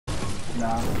No,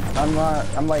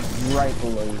 I'm like right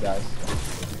below you guys.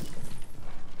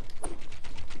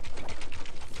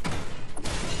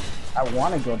 I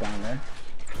want to go down there.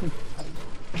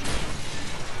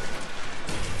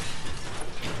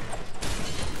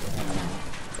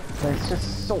 But it's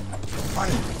just so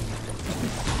funny.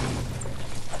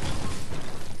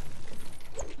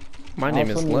 My name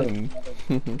is Lim.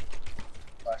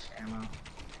 Flash ammo.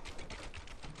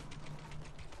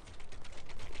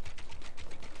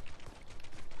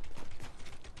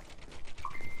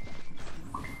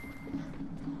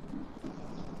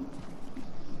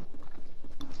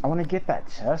 I want to get that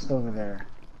chest over there.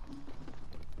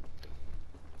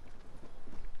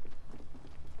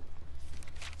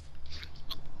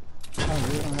 Oh,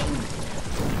 we don't have any.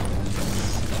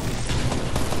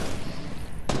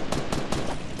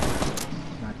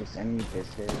 Not just any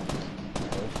biscuit.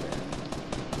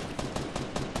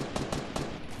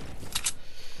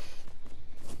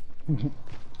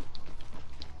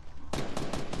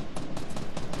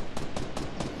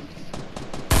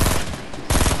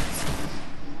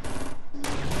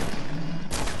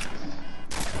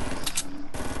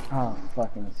 Oh,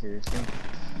 fucking seriously.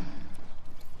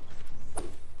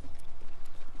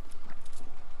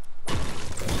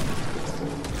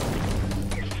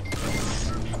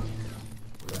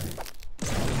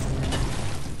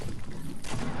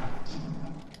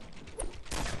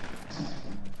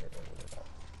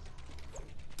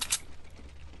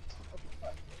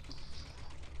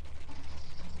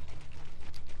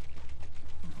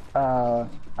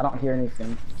 I don't hear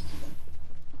anything.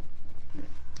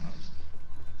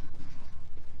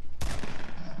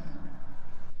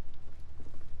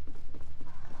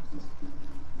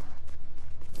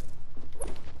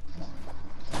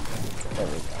 There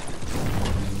we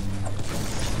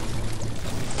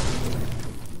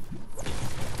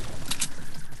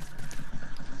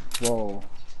go. Whoa.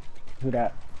 Who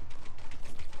that?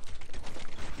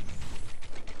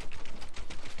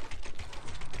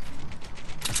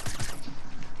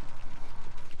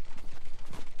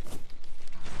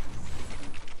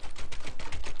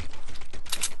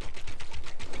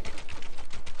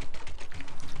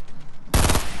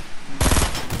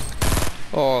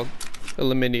 Oh,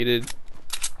 eliminated.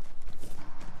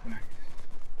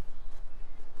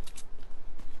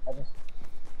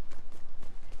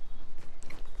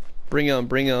 Bring 'em,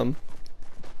 bring 'em.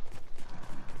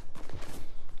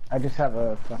 I just have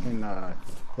a fucking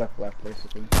clip left,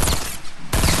 basically.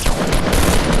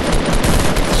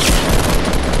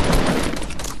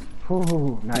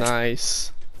 Ooh, nice.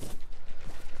 Nice.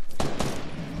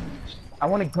 I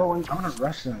want to go and I want to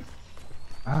rush them.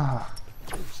 Ah.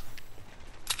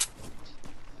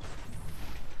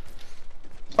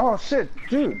 Oh shit,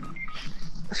 dude.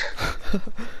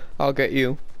 I'll get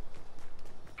you.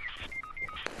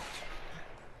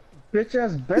 Bitch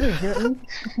ass better get me.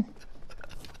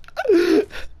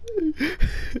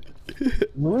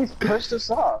 Luis pushed us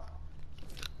off.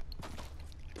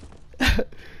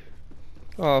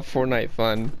 Oh, Fortnite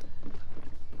fun.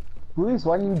 Luis,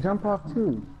 why didn't you jump off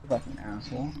too? Fucking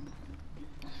asshole.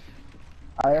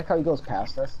 I like how he goes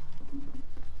past us.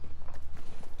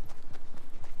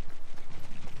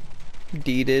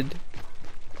 Deeded.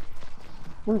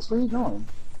 Luis, where are you going?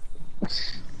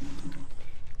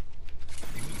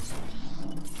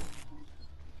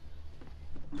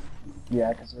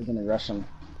 Yeah, because we're gonna rush him.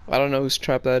 I don't know whose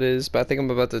trap that is, but I think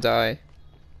I'm about to die.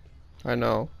 I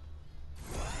know.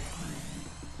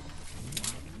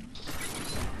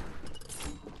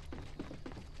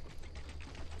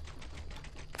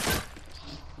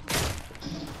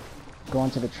 Go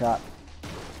into the trap.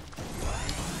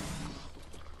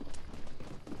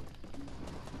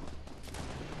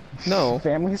 No.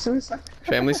 Family suicide?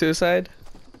 Family suicide?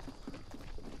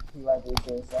 Likely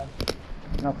suicide.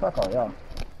 No, fuck all y'all.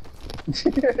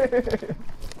 Shut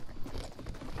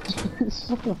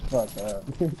the fuck up.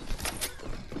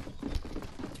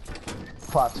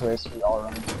 Plot twist, we all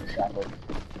run into the traffic.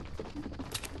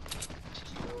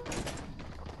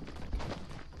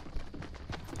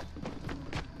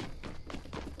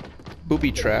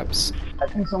 Booby traps. I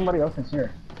think somebody else is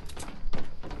here.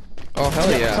 Oh, hell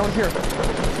yeah. Someone's here.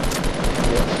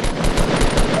 Yeah.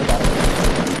 I got it.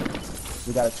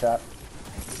 We got a trap.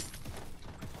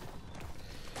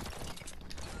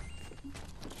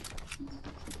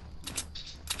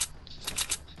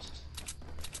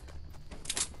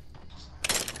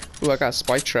 Ooh, I got a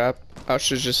spike trap. I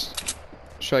should just...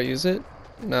 Should I use it?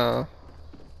 No.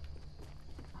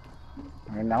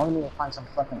 Alright, now we need to find some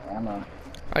fucking ammo.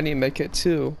 I need medkit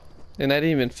too. And I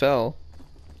didn't even fell.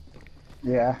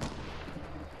 Yeah.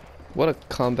 What a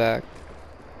comeback.